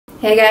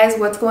Hey guys,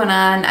 what's going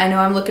on? I know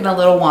I'm looking a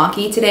little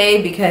wonky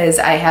today because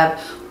I have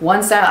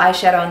one style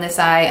eyeshadow on this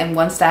eye and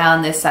one style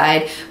on this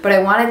side, but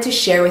I wanted to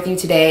share with you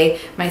today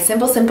my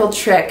simple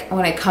trick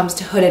when it comes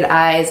to hooded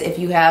eyes. If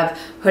you have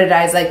hooded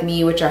eyes like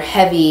me, which are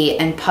heavy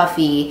and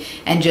puffy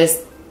and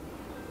just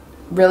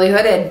really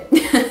hooded.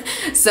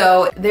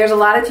 So there's a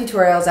lot of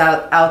tutorials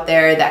out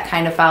there that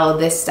kind of follow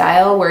this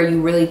style where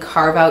you really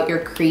carve out your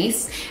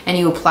crease and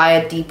you apply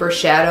a deeper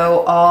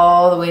shadow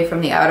all the way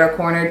from the outer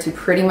corner to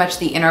pretty much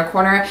the inner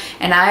corner.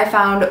 And I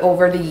found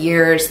over the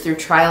years through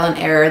trial and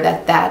error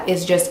that that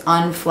is just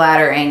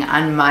unflattering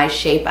on my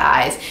shape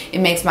eyes. It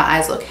makes my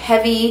eyes look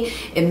heavy,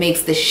 it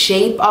makes the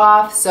shape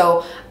off.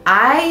 So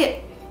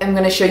I'm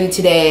gonna show you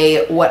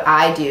today what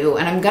I do,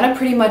 and I'm gonna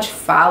pretty much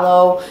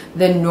follow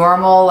the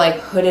normal like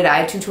hooded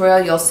eye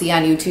tutorial you'll see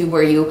on YouTube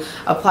where you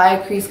apply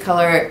a crease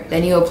color,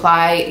 then you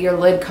apply your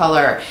lid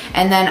color,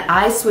 and then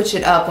I switch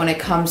it up when it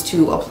comes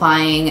to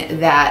applying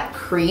that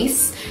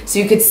crease. So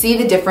you could see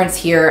the difference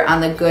here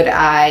on the good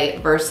eye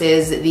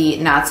versus the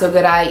not so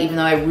good eye, even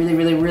though I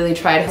really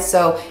tried.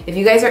 So if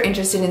you guys are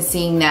interested in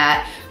seeing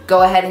that,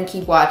 go ahead and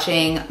keep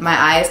watching. My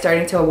eye is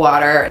starting to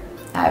water.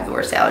 I have the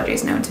worst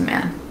allergies known to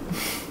man.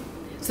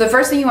 So the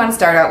first thing you want to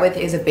start out with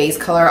is a base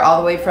color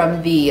all the way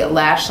from the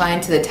lash line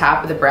to the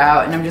top of the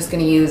brow, and I'm just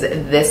going to use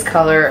this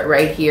color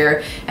right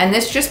here, and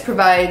this just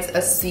provides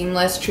a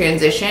seamless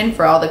transition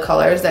for all the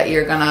colors that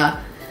you're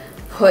gonna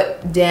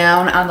put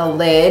down on the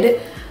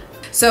lid.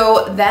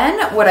 So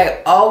then what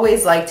I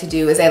always like to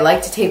do is I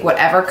like to take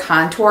whatever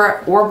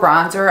contour or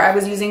bronzer I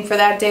was using for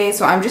that day.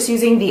 So I'm just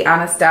using the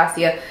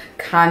Anastasia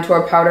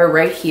contour powder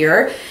right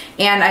here,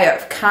 and I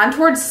have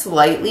contoured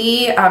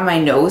slightly on my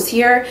nose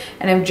here,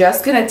 and I'm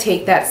just gonna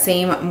take that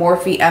same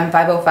Morphe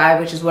M505,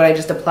 which is what I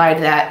just applied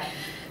that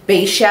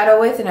base shadow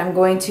with, and I'm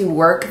going to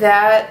work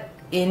that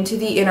into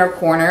the inner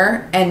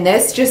corner, and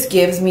this just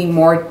gives me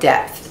more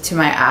depth to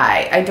my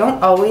eye. I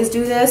don't always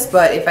do this,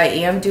 but if I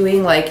am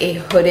doing like a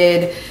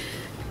hooded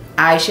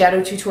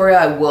eyeshadow tutorial,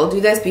 I will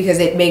do this because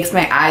it makes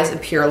my eyes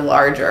appear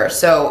larger.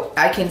 So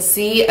I can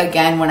see,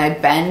 again, when I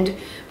bend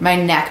my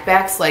neck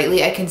back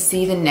slightly, I can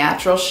see the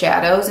natural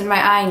shadows in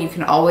my eye, and you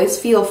can always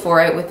feel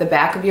for it with the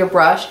back of your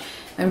brush.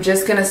 I'm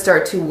just gonna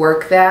start to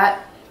work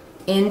that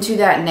into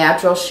that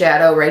natural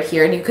shadow right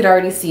here, and you could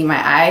already see my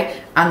eye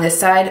on this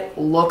side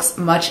looks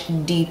much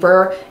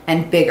deeper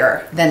and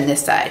bigger than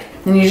this side.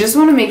 And you just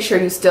want to make sure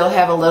you still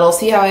have a little,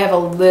 see how I have a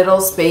little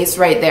space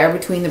right there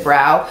between the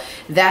brow?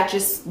 That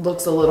just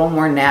looks a little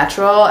more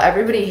natural.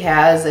 Everybody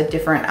has a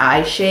different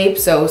eye shape,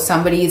 so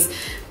somebody's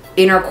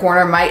inner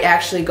corner might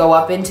actually go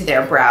up into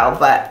their brow,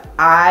 but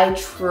I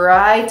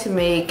try to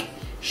make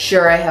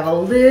sure I have a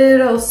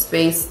little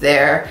space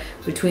there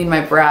between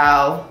my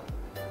brow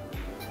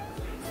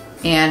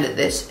and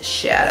this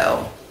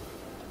shadow.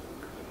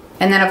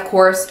 And then of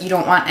course you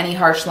don't want any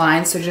harsh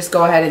lines, so just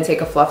go ahead and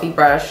take a fluffy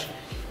brush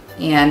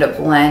and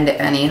blend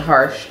any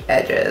harsh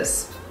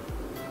edges.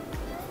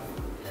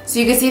 So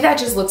you can see that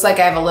just looks like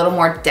I have a little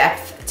more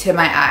depth to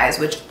my eyes,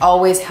 which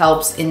always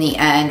helps in the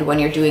end when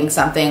you're doing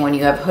something, when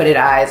you have hooded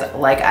eyes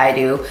like I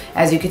do.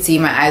 As you can see,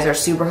 my eyes are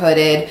super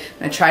hooded. I'm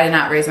gonna try to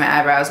not raise my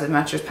eyebrows as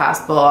much as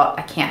possible.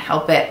 I can't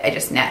help it, I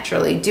just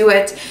naturally do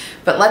it.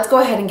 But let's go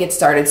ahead and get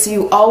started. So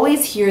you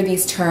always hear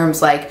these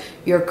terms like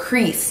your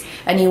crease,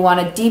 and you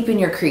wanna deepen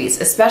your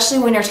crease, especially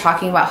when you're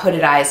talking about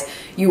hooded eyes.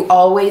 You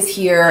always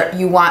hear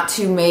you want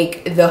to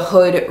make the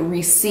hood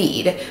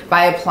recede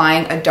by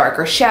applying a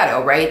darker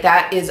shadow, right?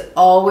 That is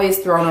always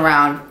thrown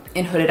around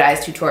in hooded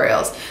eyes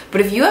tutorials.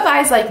 But if you have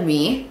eyes like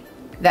me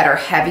that are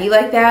heavy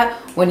like that,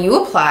 when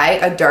you apply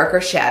a darker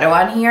shadow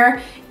on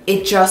here,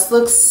 it just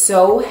looks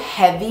so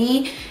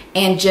heavy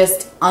and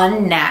just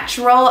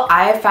unnatural.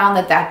 I have found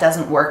that that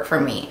doesn't work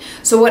for me.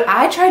 So what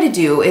I try to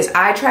do is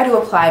I try to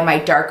apply my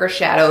darker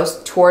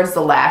shadows towards the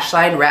lash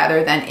line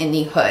rather than in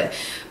the hood.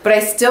 But I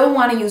still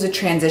want to use a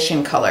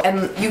transition color.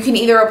 And you can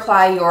either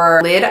apply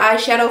your lid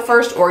eyeshadow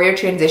first or your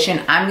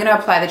transition. I'm going to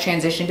apply the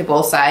transition to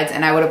both sides,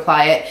 and I would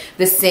apply it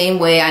the same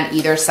way on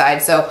either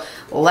side. So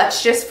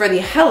let's just, for the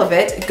hell of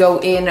it,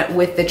 go in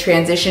with the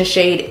transition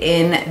shade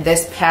in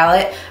this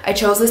palette. I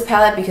chose this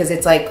palette because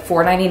it's like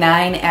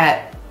 $4.99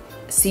 at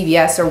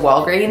CVS or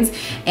Walgreens,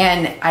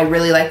 and I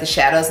really like the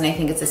shadows, and I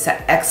think it's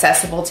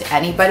accessible to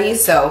anybody.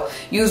 So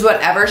use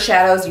whatever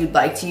shadows you'd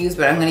like to use,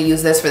 but I'm going to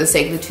use this for the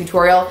sake of the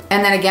tutorial.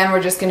 And then again,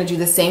 we're just going to do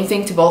the same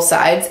thing to both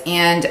sides,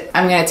 and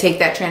I'm going to take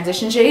that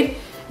transition shade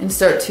and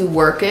start to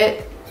work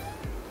it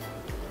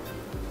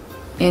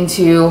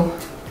into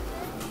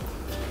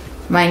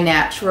my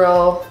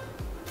natural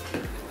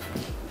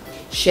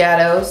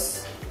shadows.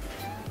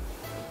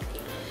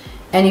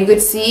 And you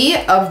could see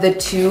of the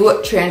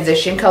two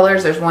transition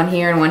colors, there's one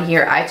here and one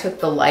here, I took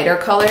the lighter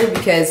color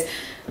because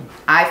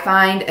I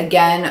find,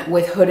 again,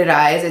 with hooded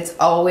eyes, it's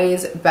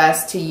always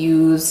best to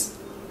use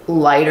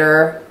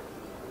lighter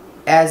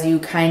as you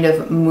kind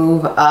of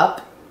move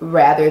up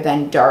rather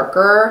than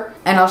darker.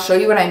 And I'll show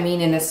you what I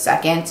mean in a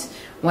second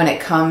when it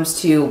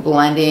comes to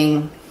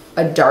blending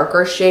a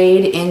darker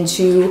shade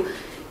into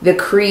the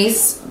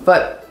crease.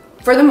 But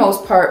for the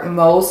most part,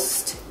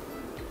 most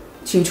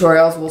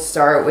tutorials will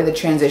start with a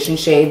transition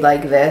shade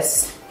like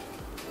this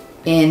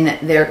in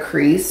their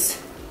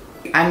crease.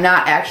 I'm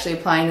not actually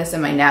applying this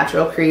in my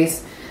natural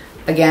crease.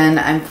 Again,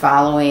 I'm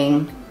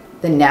following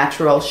the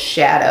natural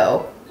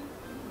shadow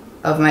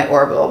of my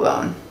orbital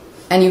bone.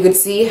 And you could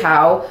see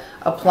how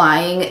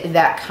applying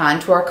that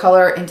contour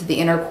color into the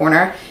inner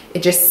corner,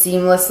 it just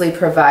seamlessly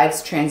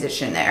provides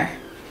transition there.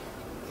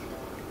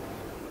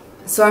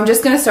 So I'm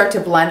just gonna start to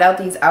blend out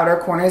these outer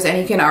corners,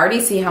 and you can already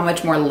see how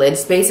much more lid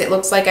space it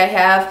looks like I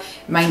have.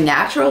 My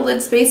natural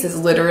lid space is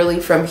literally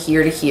from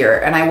here to here,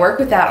 and I work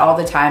with that all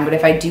the time, but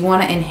if I do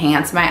wanna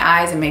enhance my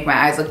eyes and make my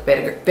eyes look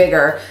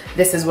bigger,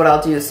 this is what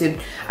I'll do. So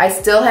I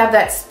still have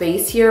that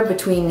space here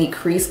between the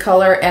crease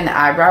color and the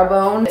eyebrow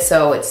bone,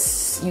 so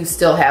you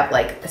still have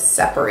like a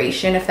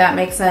separation, if that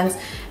makes sense.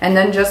 And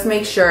then just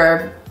make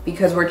sure,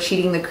 because we're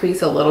cheating the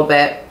crease a little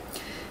bit,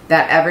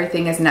 that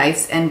everything is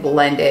nice and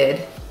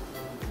blended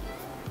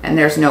and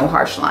there's no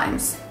harsh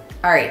lines.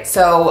 All right,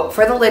 so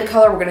for the lid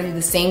color, we're gonna do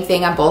the same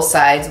thing on both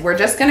sides. We're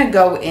just gonna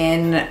go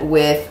in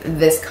with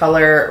this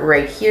color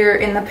right here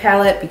in the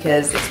palette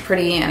because it's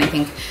pretty, and I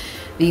think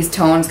these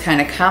tones kind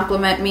of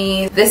complement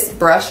me. This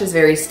brush is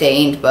very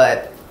stained,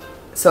 but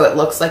so it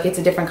looks like it's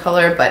a different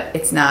color, but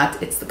it's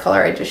not. It's the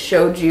color I just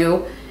showed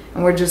you.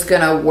 And we're just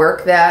gonna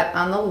work that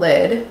on the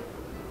lid.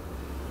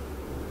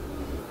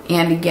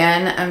 And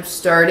again, I'm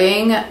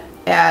starting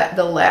at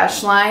the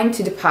lash line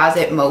to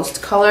deposit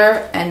most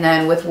color, and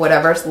then with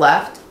whatever's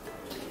left,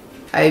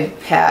 I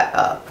pat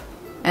up.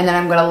 And then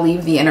I'm gonna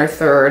leave the inner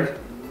third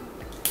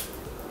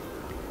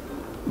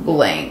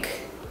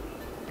blank.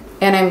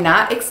 And I'm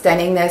not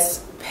extending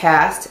this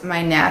past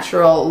my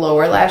natural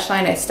lower lash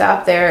line. I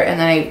stop there and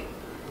then I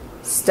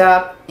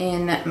stop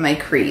in my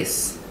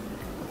crease.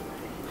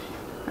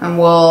 And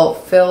we'll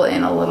fill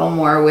in a little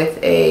more with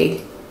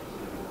a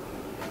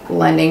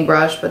blending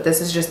brush, but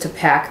this is just to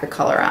pack the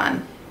color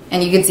on.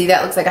 And you can see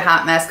that looks like a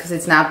hot mess because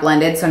it's not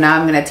blended. So now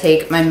I'm gonna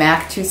take my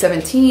MAC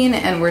 217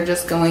 and we're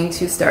just going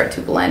to start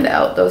to blend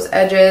out those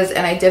edges.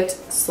 And I dipped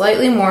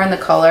slightly more in the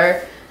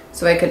color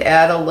so I could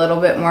add a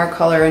little bit more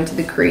color into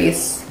the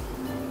crease.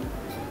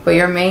 But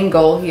your main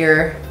goal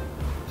here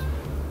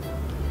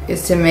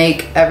is to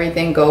make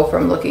everything go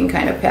from looking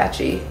kind of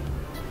patchy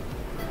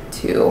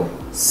to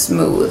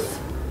smooth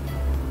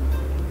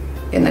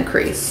in the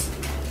crease.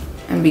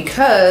 And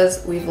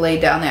because we've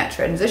laid down that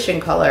transition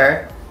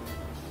color,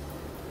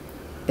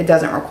 it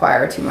doesn't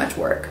require too much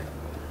work.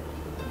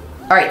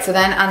 All right, so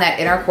then on that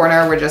inner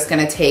corner, we're just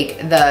gonna take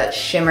the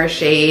shimmer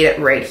shade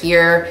right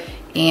here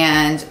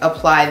and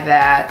apply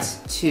that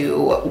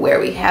to where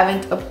we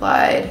haven't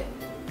applied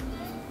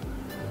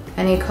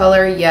any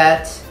color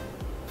yet.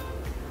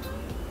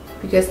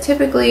 Because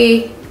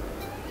typically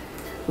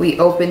we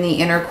open the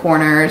inner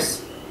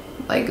corners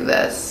like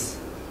this.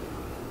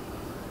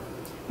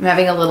 I'm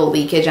having a little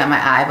leakage on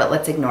my eye, but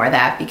let's ignore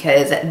that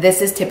because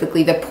this is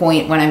typically the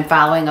point when I'm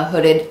following a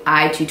hooded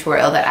eye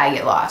tutorial that I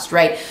get lost,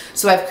 right?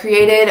 So I've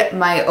created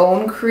my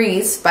own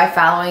crease by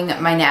following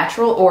my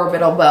natural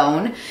orbital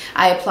bone.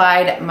 I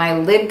applied my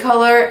lid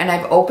color and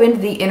I've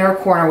opened the inner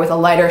corner with a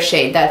lighter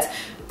shade. That's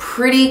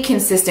pretty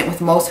consistent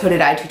with most hooded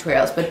eye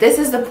tutorials, but this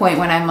is the point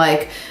when I'm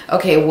like,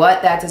 okay,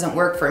 what? That doesn't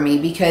work for me,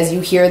 because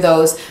you hear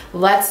those,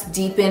 let's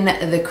deepen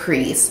the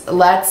crease,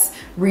 let's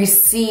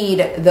recede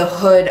the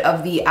hood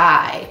of the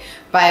eye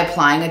by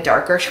applying a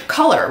darker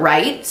color,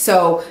 right?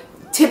 So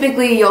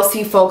typically you'll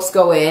see folks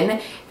go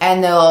in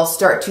and they'll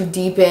start to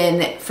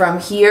deepen from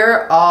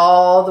here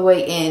all the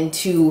way in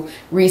to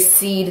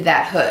recede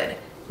that hood.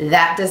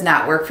 That does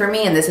not work for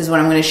me, and this is what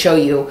I'm going to show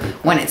you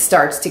when it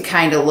starts to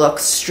kind of look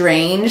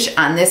strange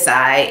on this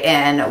eye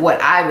and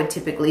what I would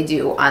typically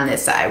do on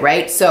this eye,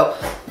 right? So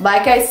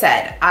like I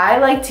said, I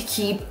like to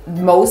keep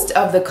most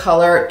of the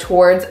color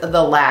towards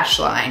the lash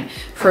line.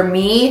 For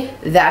me,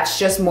 that's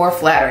just more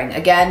flattering.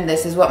 Again,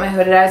 this is what my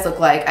hooded eyes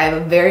look like. I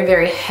have a very,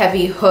 very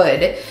heavy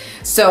hood,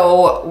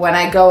 so when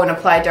I go and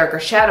apply darker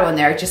shadow in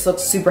there, it just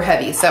looks super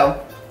heavy.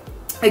 So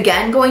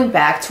again, going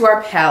back to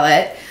our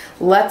palette,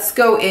 let's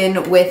go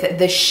in with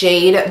the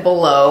shade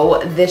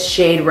below, this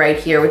shade right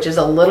here, which is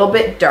a little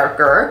bit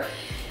darker.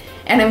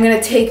 And I'm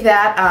gonna take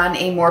that on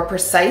a more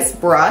precise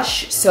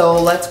brush.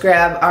 So let's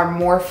grab our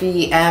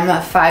Morphe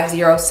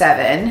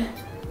M507.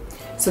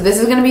 So this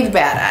is gonna be the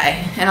bad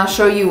eye, and I'll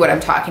show you what I'm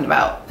talking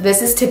about.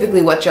 This is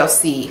typically what you'll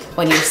see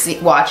when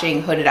you're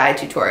watching hooded eye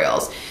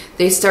tutorials.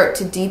 They start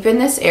to deepen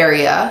this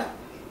area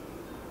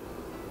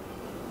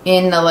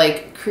in the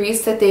like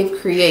crease that they've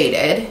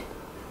created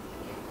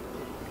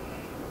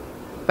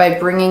by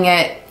bringing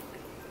it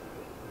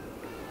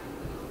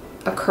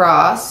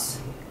across.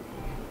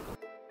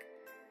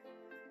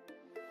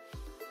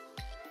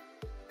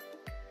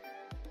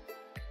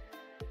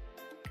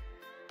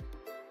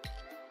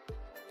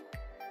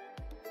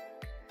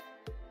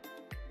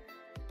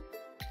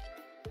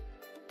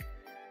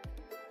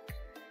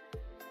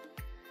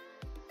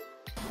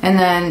 And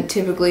then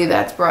typically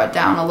that's brought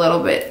down a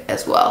little bit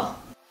as well.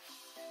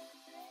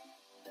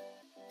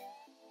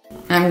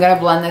 And I'm gonna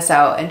blend this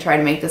out and try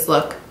to make this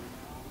look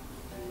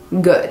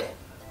good.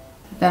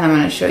 Then I'm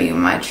gonna show you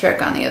my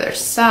trick on the other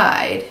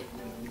side.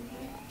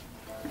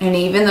 And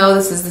even though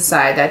this is the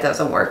side that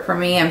doesn't work for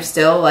me, I'm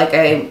still, like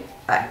I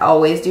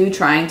always do,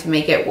 trying to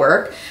make it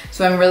work.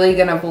 So I'm really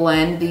gonna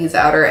blend these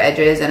outer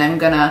edges, and I'm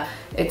gonna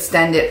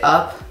extend it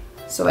up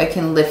so I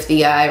can lift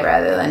the eye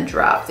rather than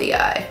drop the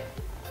eye.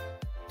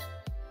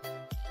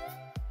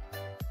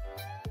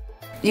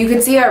 You can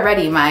see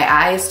already my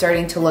eye is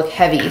starting to look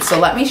heavy. So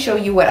let me show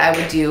you what I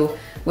would do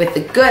with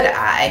the good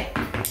eye.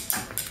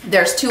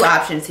 There's two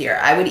options here.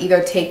 I would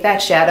either take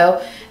that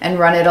shadow and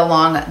run it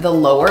along the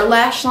lower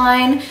lash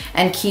line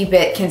and keep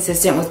it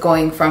consistent with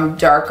going from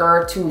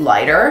darker to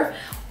lighter,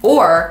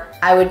 or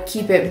I would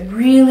keep it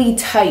really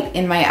tight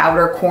in my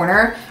outer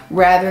corner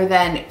rather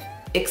than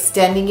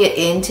extending it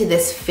into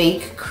this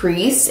fake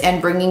crease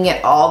and bringing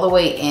it all the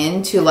way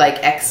in to like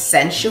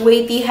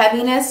accentuate the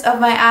heaviness of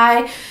my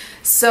eye.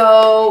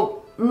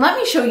 So let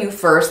me show you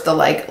first the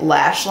like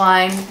lash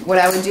line. What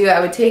I would do, I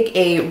would take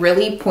a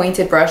really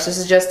pointed brush. This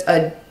is just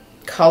a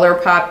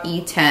ColourPop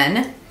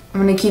E10. I'm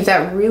gonna keep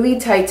that really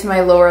tight to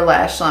my lower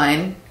lash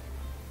line.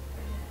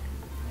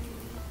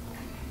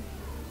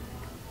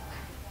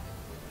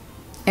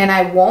 And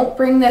I won't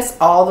bring this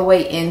all the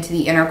way into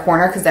the inner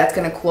corner because that's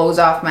gonna close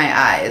off my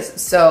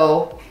eyes.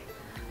 So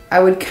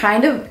I would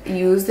kind of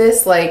use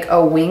this like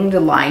a winged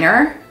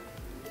liner,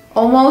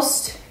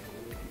 almost,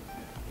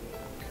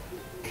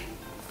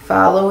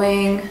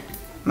 following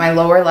my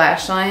lower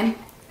lash line.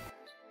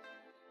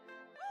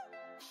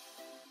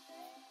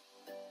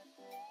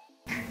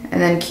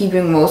 And then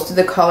keeping most of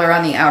the color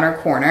on the outer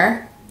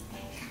corner.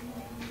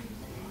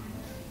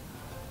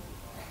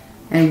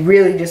 And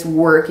really just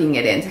working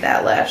it into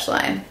that lash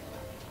line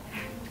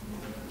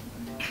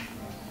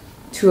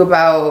to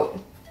about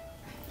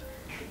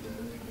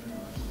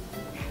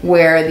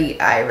where the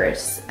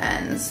iris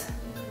ends.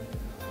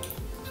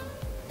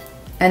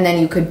 And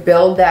then you could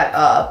build that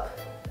up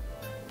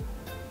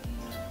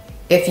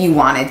if you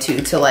wanted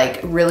to like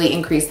really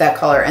increase that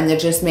color, and then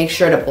just make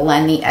sure to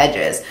blend the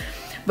edges.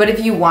 But if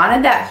you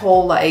wanted that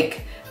whole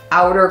like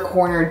outer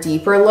corner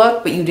deeper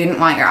look, but you didn't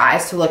want your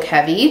eyes to look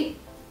heavy,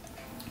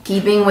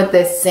 keeping with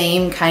this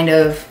same kind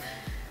of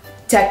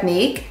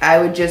technique, I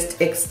would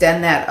just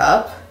extend that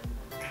up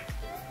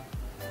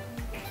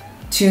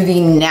to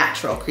the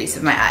natural crease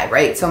of my eye,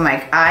 right? So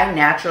my eye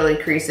naturally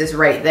creases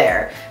right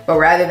there, but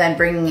rather than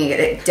bringing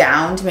it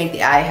down to make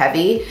the eye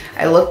heavy,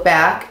 I look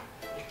back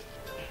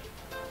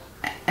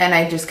and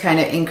I just kind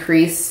of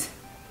increase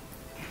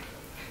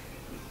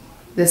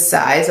the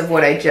size of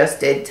what I just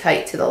did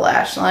tight to the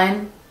lash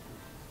line.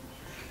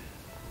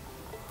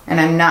 And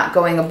I'm not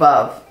going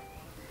above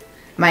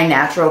my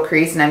natural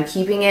crease, and I'm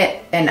keeping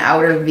it an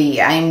outer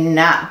V. I'm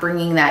not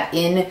bringing that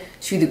in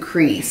to the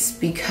crease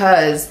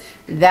because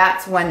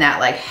that's when that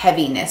like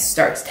heaviness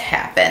starts to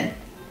happen.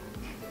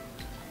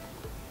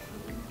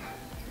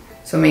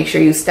 So make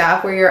sure you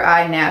stop where your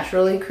eye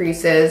naturally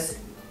creases,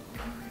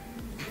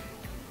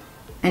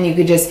 and you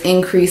could just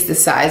increase the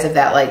size of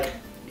that like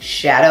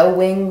shadow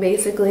wing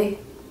basically.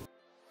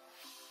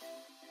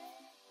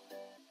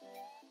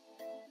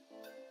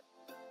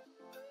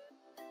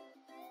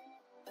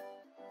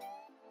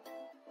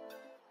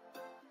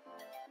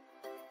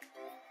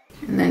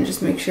 And then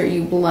just make sure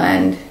you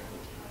blend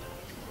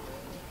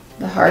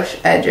the harsh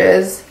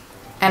edges.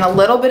 And a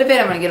little bit of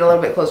it, I'm gonna get a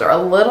little bit closer, a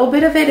little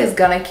bit of it is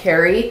gonna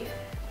carry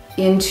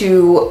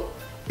into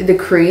the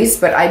crease,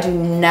 but I do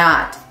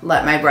not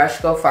let my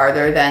brush go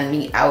farther than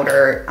the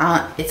outer,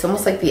 it's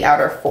almost like the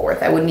outer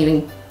fourth. I wouldn't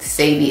even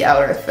say the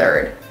outer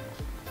third.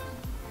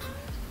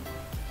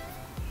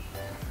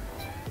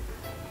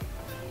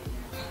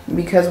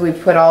 Because we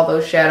put all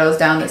those shadows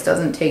down, this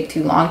doesn't take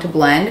too long to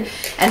blend.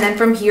 And then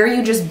from here,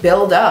 you just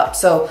build up.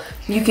 So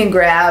you can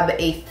grab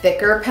a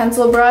thicker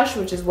pencil brush,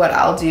 which is what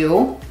I'll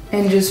do,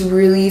 and just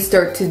really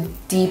start to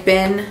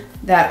deepen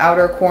that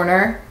outer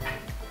corner.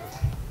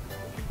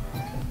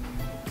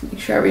 Make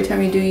sure every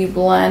time you do, you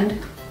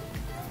blend.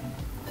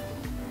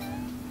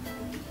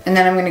 And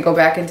then I'm gonna go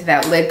back into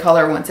that lid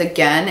color once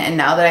again. And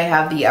now that I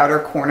have the outer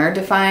corner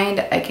defined,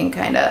 I can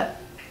kind of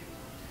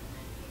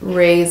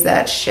raise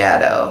that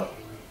shadow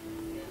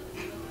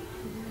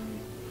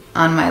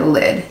on my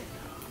lid.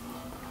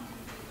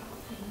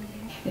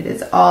 It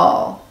is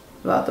all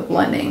about the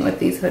blending with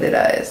these hooded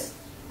eyes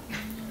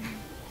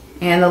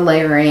and the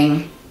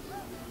layering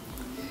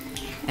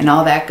and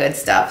all that good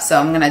stuff. So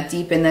I'm gonna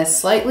deepen this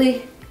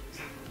slightly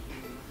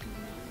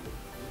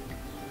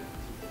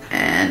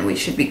and we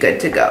should be good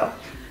to go.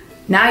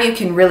 Now you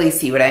can really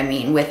see what I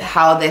mean with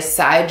how this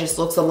side just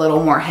looks a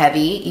little more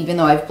heavy, even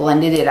though I've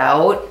blended it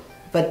out,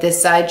 but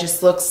this side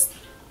just looks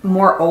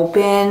more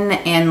open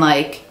and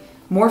like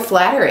more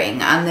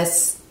flattering on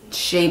this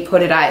shape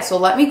hooded eye. So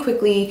let me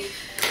quickly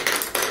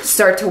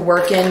start to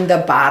work in the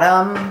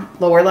bottom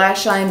lower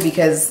lash line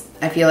because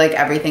I feel like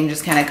everything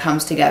just kind of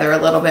comes together a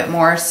little bit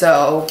more.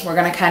 So we're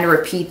gonna kind of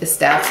repeat the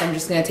steps. I'm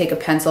just gonna take a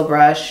pencil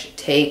brush,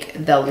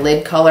 take the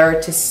lid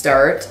color to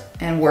start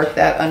and work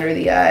that under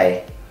the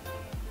eye.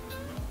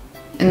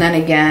 And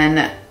then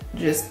again,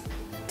 just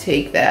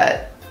take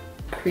that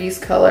crease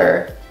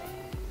color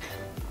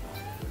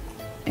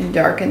and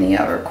darken the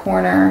outer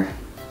corner.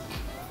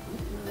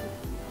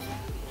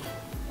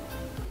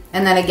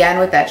 And then again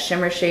with that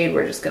shimmer shade,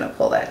 we're just gonna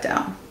pull that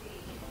down.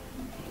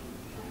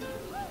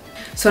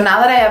 So now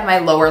that I have my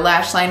lower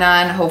lash line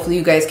on, hopefully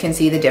you guys can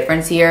see the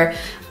difference here.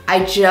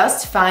 I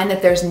just find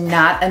that there's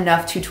not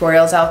enough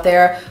tutorials out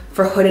there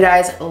for hooded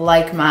eyes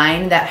like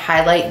mine that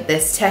highlight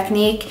this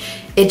technique.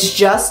 It's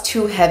just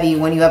too heavy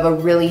when you have a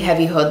really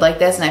heavy hood like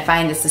this, and I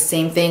find it's the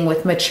same thing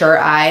with mature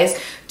eyes,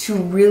 to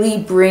really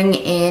bring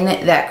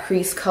in that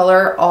crease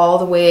color all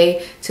the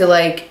way to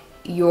like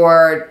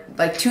your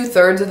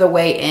 2/3 of the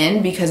way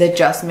in, because it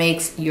just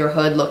makes your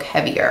hood look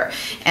heavier.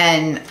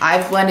 And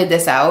I've blended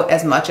this out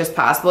as much as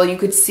possible. You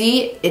could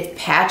see it's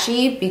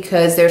patchy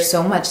because there's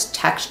so much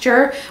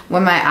texture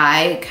when my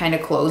eye kind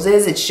of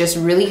closes. It's just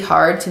really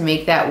hard to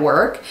make that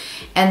work.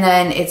 And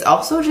then it's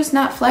also just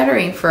not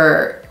flattering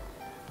for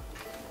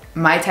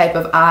my type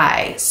of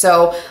eye.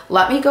 So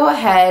let me go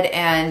ahead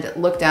and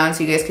look down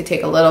so you guys could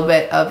take a little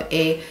bit of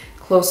a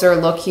closer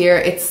look here.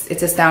 It's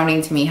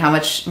astounding to me how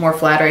much more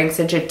flattering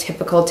such a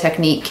typical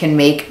technique can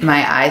make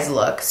my eyes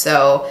look.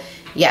 So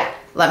yeah,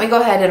 let me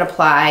go ahead and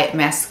apply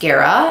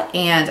mascara,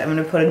 and I'm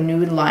gonna put a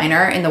nude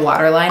liner in the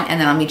waterline, and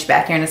then I'll meet you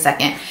back here in a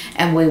second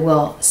and we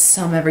will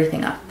sum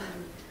everything up.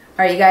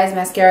 All right, you guys,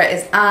 mascara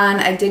is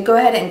on. I did go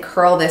ahead and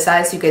curl this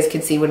eye so you guys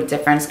could see what a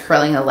difference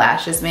curling the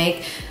lashes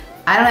make.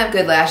 I don't have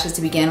good lashes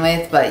to begin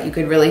with, but you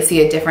could really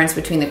see a difference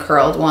between the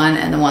curled one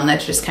and the one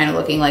that's just kind of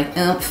looking like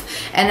oomph.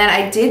 And then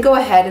I did go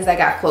ahead, as I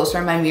got closer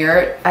in my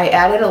mirror, I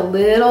added a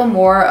little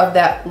more of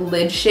that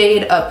lid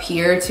shade up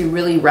here to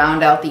really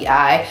round out the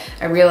eye.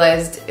 I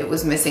realized it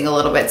was missing a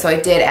little bit, so I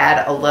did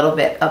add a little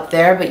bit up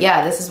there. But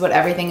yeah, this is what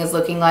everything is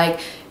looking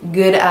like.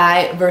 Good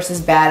eye versus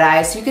bad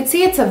eye. So you can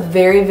see it's a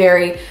very,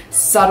 very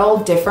subtle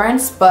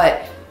difference,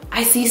 but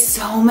I see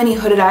so many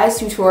hooded eyes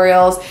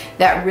tutorials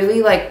that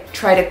really like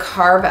try to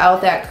carve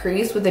out that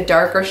crease with a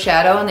darker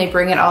shadow, and they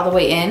bring it all the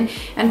way in.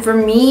 And for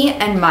me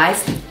and my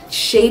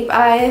shape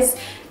eyes,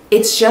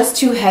 it's just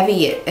too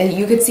heavy. And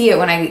you could see it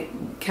when I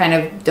kind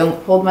of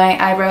don't hold my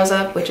eyebrows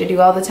up, which I do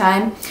all the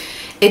time.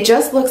 It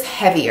just looks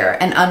heavier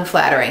and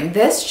unflattering.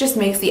 This just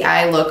makes the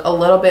eye look a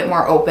little bit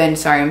more open.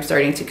 Sorry, I'm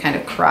starting to kind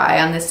of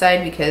cry on this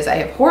side because I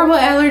have horrible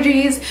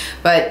allergies,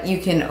 but you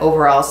can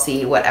overall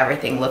see what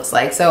everything looks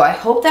like. So I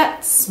hope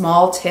that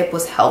small tip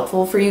was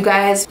helpful for you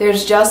guys.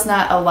 There's just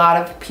not a lot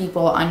of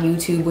people on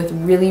YouTube with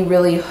really,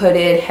 really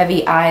hooded,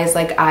 heavy eyes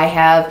like I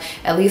have,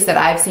 at least that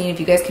I've seen. If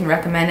you guys can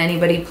recommend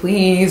anybody,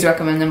 please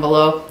recommend them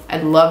below.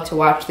 I'd love to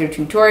watch their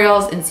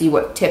tutorials and see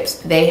what tips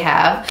they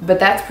have. But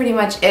that's pretty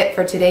much it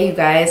for today, you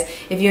guys.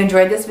 If you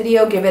enjoyed this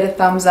video, give it a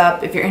thumbs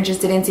up. If you're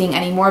interested in seeing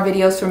any more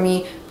videos from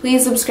me,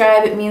 please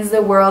subscribe. It means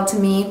the world to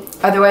me.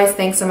 Otherwise,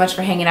 thanks so much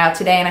for hanging out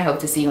today, and I hope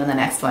to see you in the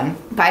next one.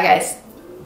 Bye, guys.